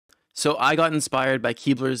So I got inspired by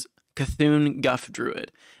Keebler's Cthulhu Guff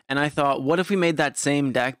Druid, and I thought, what if we made that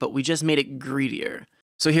same deck, but we just made it greedier?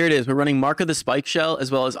 So here it is. We're running Mark of the Spike Shell as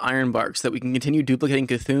well as Iron Bark so that we can continue duplicating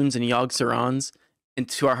Cthuns and Yogg Sarons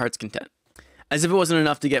into our heart's content. As if it wasn't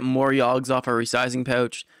enough to get more Yoggs off our resizing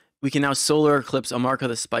pouch, we can now Solar Eclipse a Mark of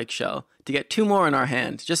the Spike Shell to get 2 more in our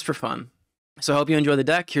hand, just for fun. So I hope you enjoy the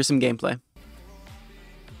deck. Here's some gameplay.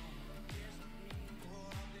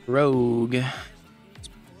 Rogue.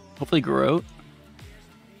 Hopefully Groat.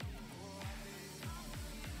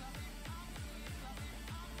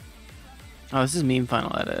 Oh, this is meme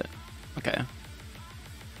final edit. Okay.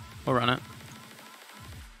 We'll run it.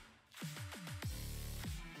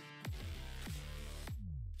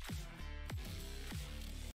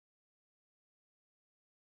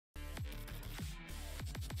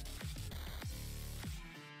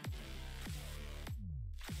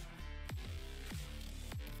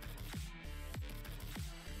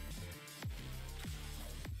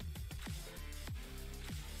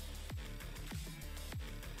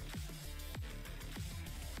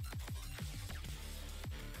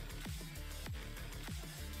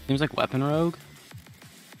 Seems like Weapon Rogue.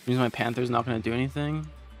 Means my Panther's not going to do anything.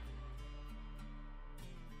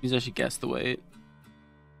 Means I should guess the weight.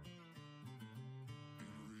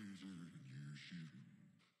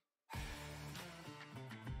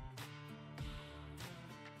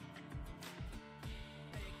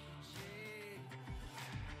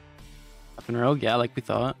 Weapon Rogue, yeah, like we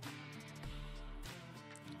thought.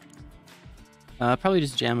 Probably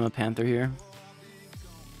just jam a Panther here.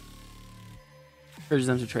 Urges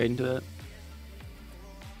them to trade into it.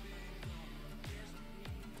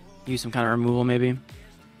 Use some kind of removal, maybe.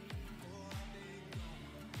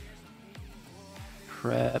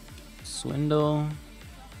 Prep, Swindle.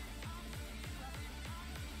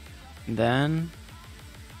 And then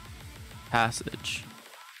Passage.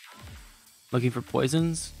 Looking for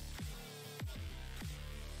poisons.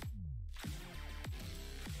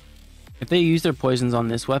 If they use their poisons on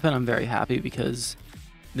this weapon, I'm very happy because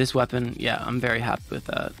this weapon, yeah, I'm very happy with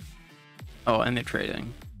that. Oh, and they're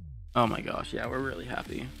trading. Oh my gosh, yeah, we're really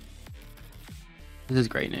happy. This is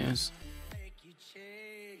great news.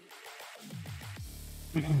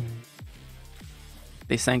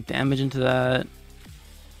 They sank damage into that.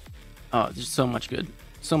 Oh, just so much good.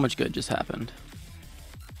 So much good just happened.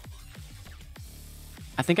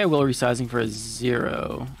 I think I will resizing for a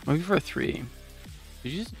 0. Maybe for a 3. Did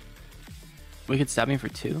you just... We could stab me for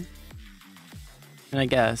 2? And I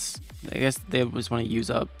guess they just want to use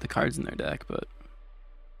up the cards in their deck, but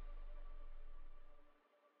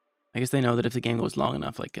I guess they know that if the game goes long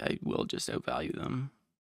enough, like I will just outvalue them.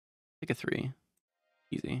 Take a 3,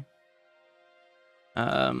 easy.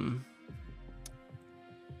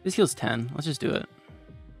 This heals 10. Let's just do it.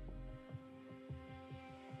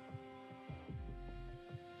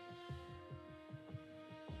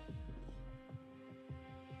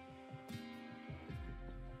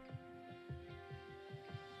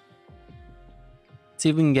 See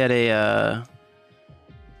if we can get a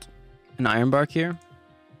an Iron Bark here.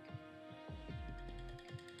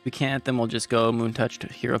 If we can't, then we'll just go Moon Touch to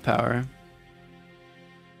Hero Power.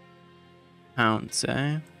 Pounce,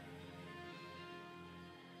 eh?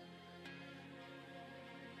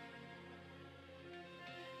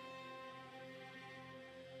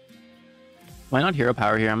 Why not Hero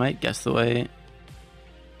Power here? I might guess the weight.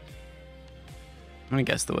 I'm gonna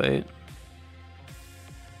guess the weight.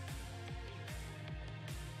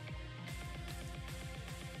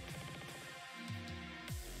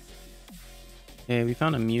 Okay, we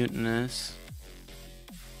found a Mutinous.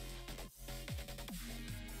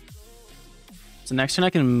 So next turn I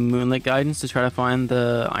can Moonlit Guidance to try to find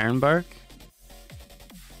the Iron Bark.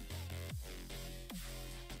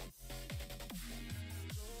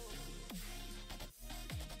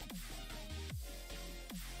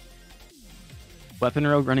 Weapon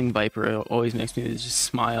Rogue running Viper always makes me just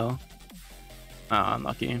smile. Oh,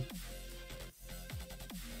 unlucky.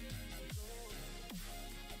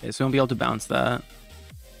 Okay, so we won't be able to bounce that.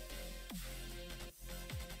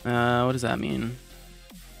 What does that mean?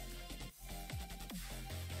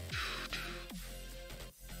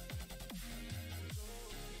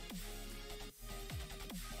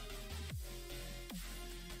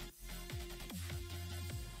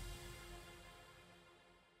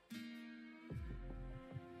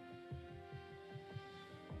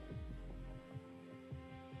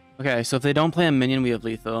 Okay, so if they don't play a minion, we have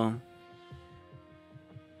lethal.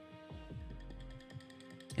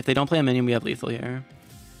 If they don't play a minion, we have lethal here.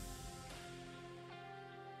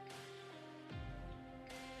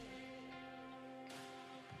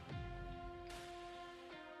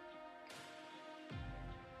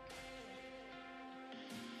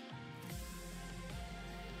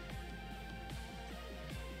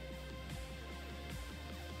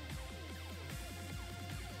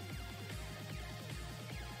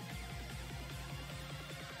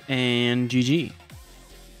 And GG.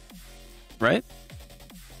 Right?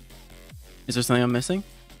 Is there something I'm missing?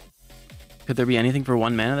 Could there be anything for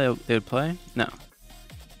 1 mana they would play? No.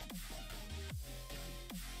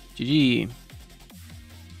 GG.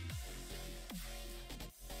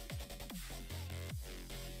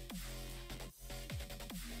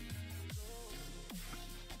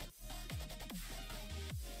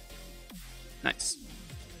 Nice.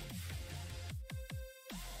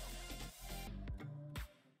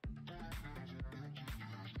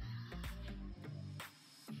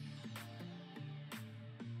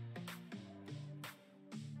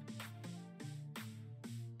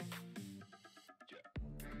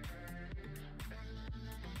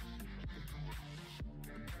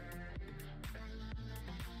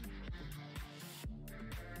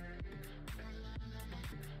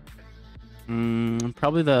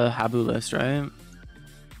 Probably the Habu list, right?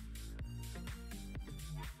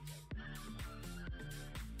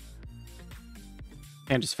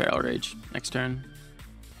 And just Feral Rage next turn.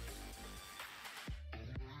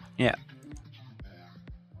 Yeah.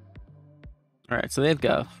 Alright, so they have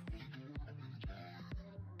Guff.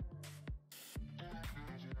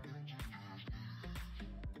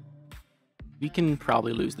 We can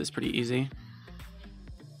probably lose this pretty easy.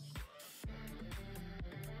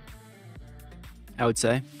 I would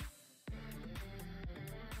say.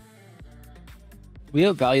 We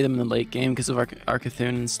outvalue them in the late game because of our Cthulhu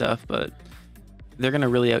and stuff, but they're going to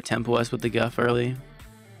really out-tempo us with the Guff early.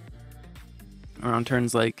 Around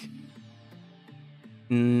turns like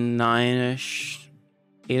 9-ish,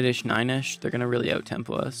 8-ish, 9-ish, they're going to really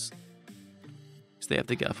out-tempo us. Because they have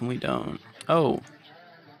the Guff and we don't. Oh!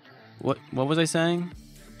 What was I saying?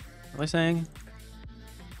 What was I saying?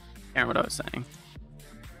 I can't remember what I was saying.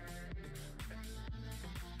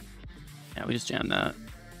 Yeah, we just jammed that.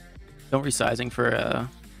 Don't resizing for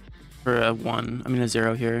a 1. I mean a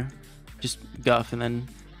 0 here. Just Guff and then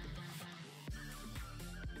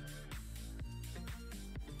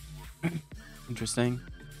interesting.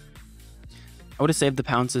 I would have saved the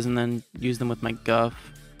pounces and then used them with my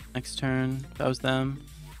Guff next turn if that was them.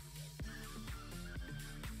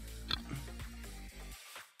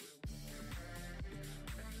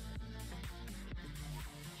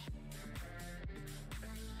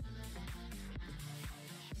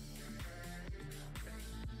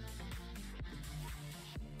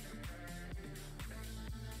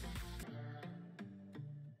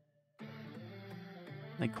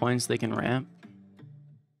 Like coins they can ramp.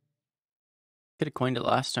 Could have coined it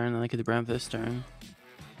last turn, then I could ramp this turn.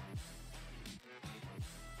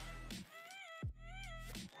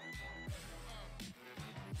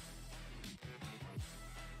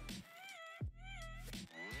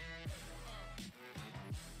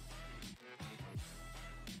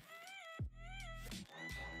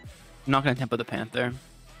 I'm not gonna tempo the Panther.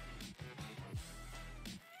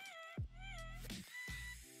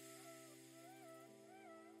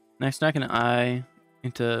 Next turn I can eye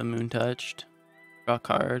into Moon Touched. Draw a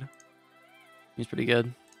card. He's pretty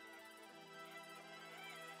good.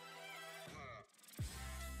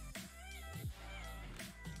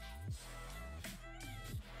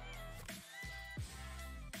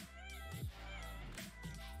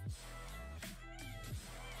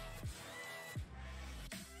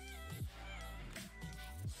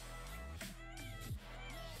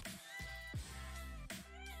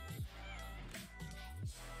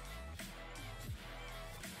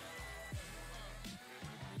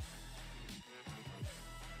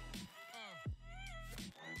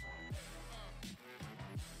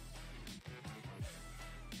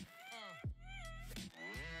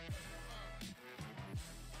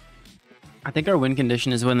 I think our win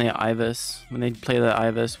condition is when they Ibis. When they play the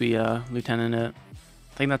Ibis, we Lieutenant it.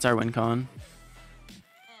 I think that's our win con.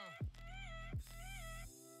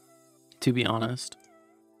 To be honest.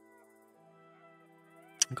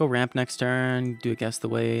 Go ramp next turn, do a guess the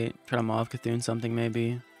weight, try to Maw of Cthulhu something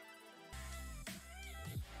maybe.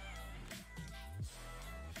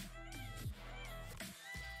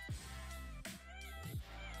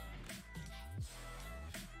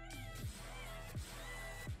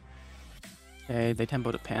 Okay, they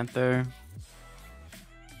tempoed a Panther.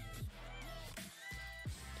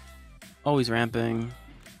 Always ramping.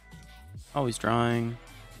 Always drawing.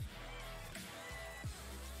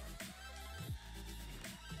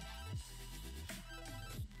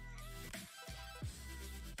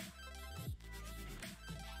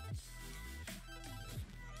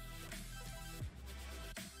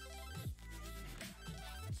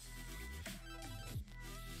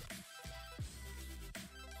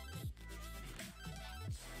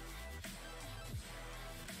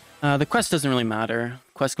 The quest doesn't really matter.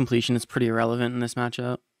 Quest completion is pretty irrelevant in this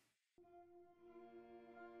matchup.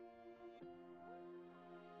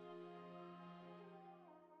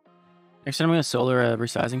 Next time I'm gonna solar a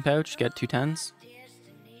resizing pouch, get 2 10s.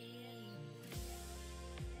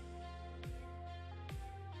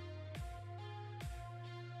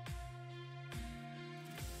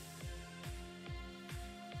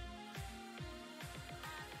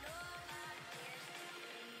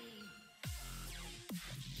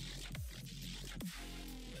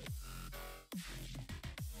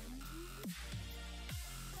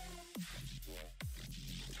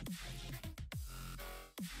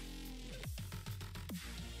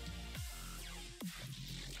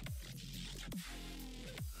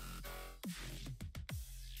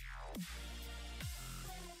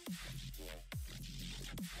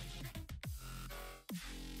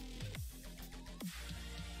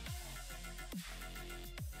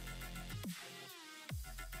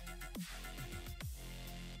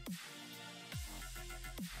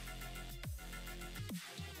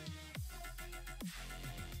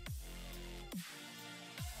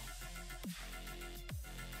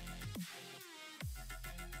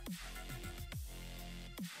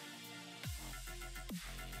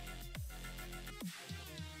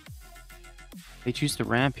 They choose to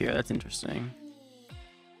ramp here. That's interesting.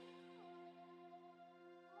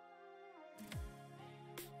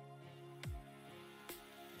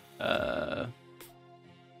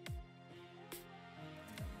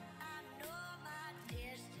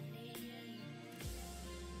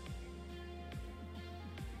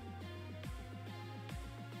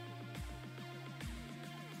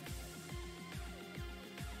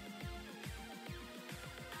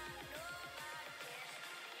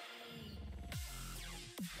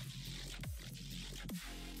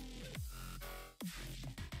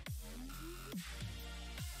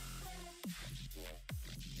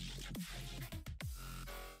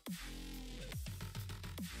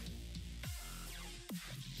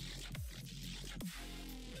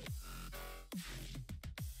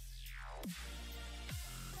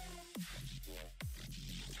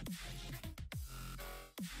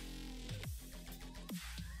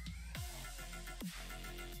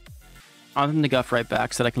 I want them to guff right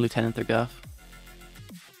back so that I can lieutenant their guff.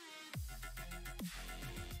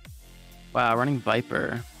 Wow, running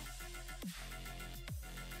Viper.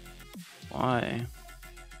 Why?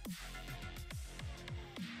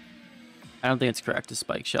 I don't think it's correct to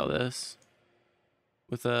spike shell this.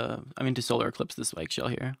 With a, I mean to solar eclipse the spike shell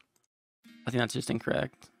here. I think that's just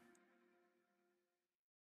incorrect.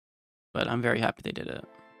 But I'm very happy they did it.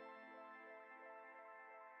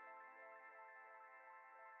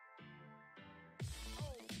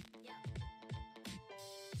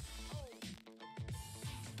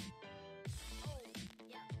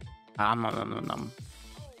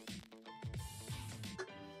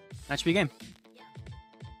 That should be a game.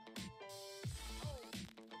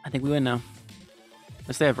 I think we win now.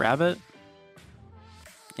 Unless they have rabbit.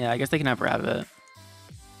 Yeah, I guess they can have rabbit.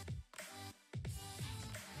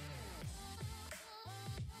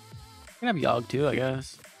 They can have Yogg too, I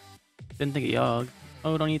guess. Didn't think of Yogg.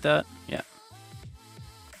 Oh, don't eat that. Yeah.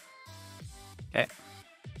 Okay.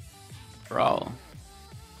 Brawl.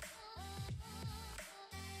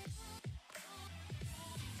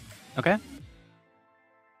 Okay.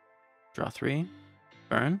 Draw 3.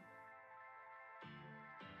 Burn.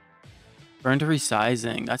 Burn to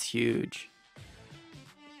resizing. That's huge.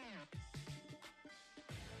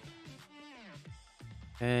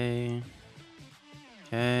 Okay.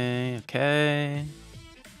 Okay. Okay.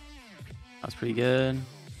 That's pretty good.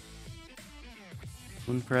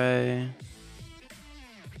 Moonprey.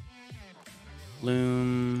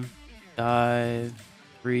 Loom. Dive.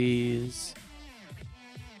 Freeze.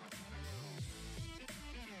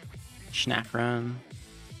 Snack run.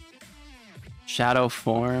 Shadow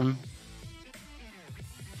form.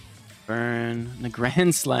 Burn. The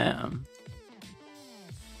Grand Slam.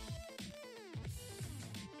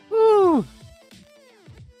 Woo!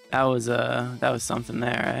 That was something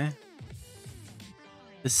there, eh?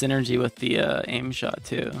 The synergy with the aim shot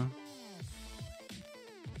too.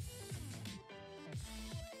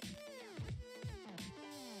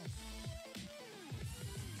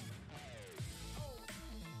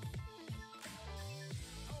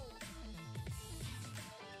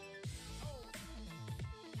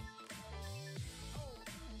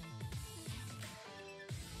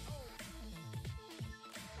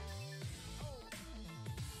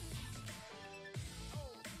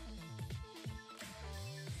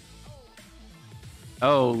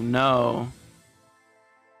 Oh no.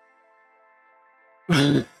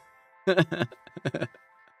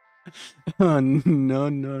 Oh no, no,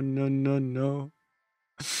 no, no, no.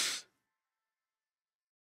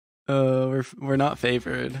 We're not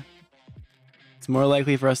favored. It's more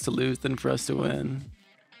likely for us to lose than for us to win.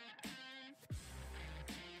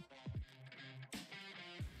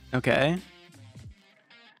 Okay.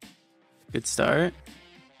 Good start.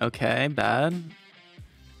 Okay, bad.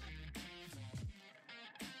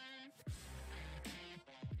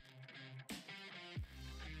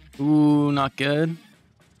 Ooh, not good.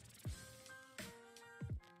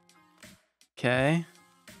 Okay.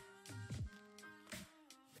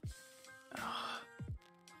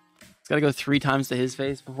 It's gotta go 3 times to his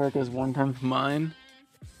face before it goes 1 time to mine.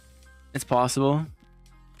 It's possible.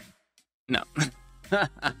 No.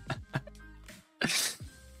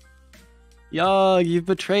 Yo, you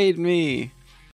betrayed me.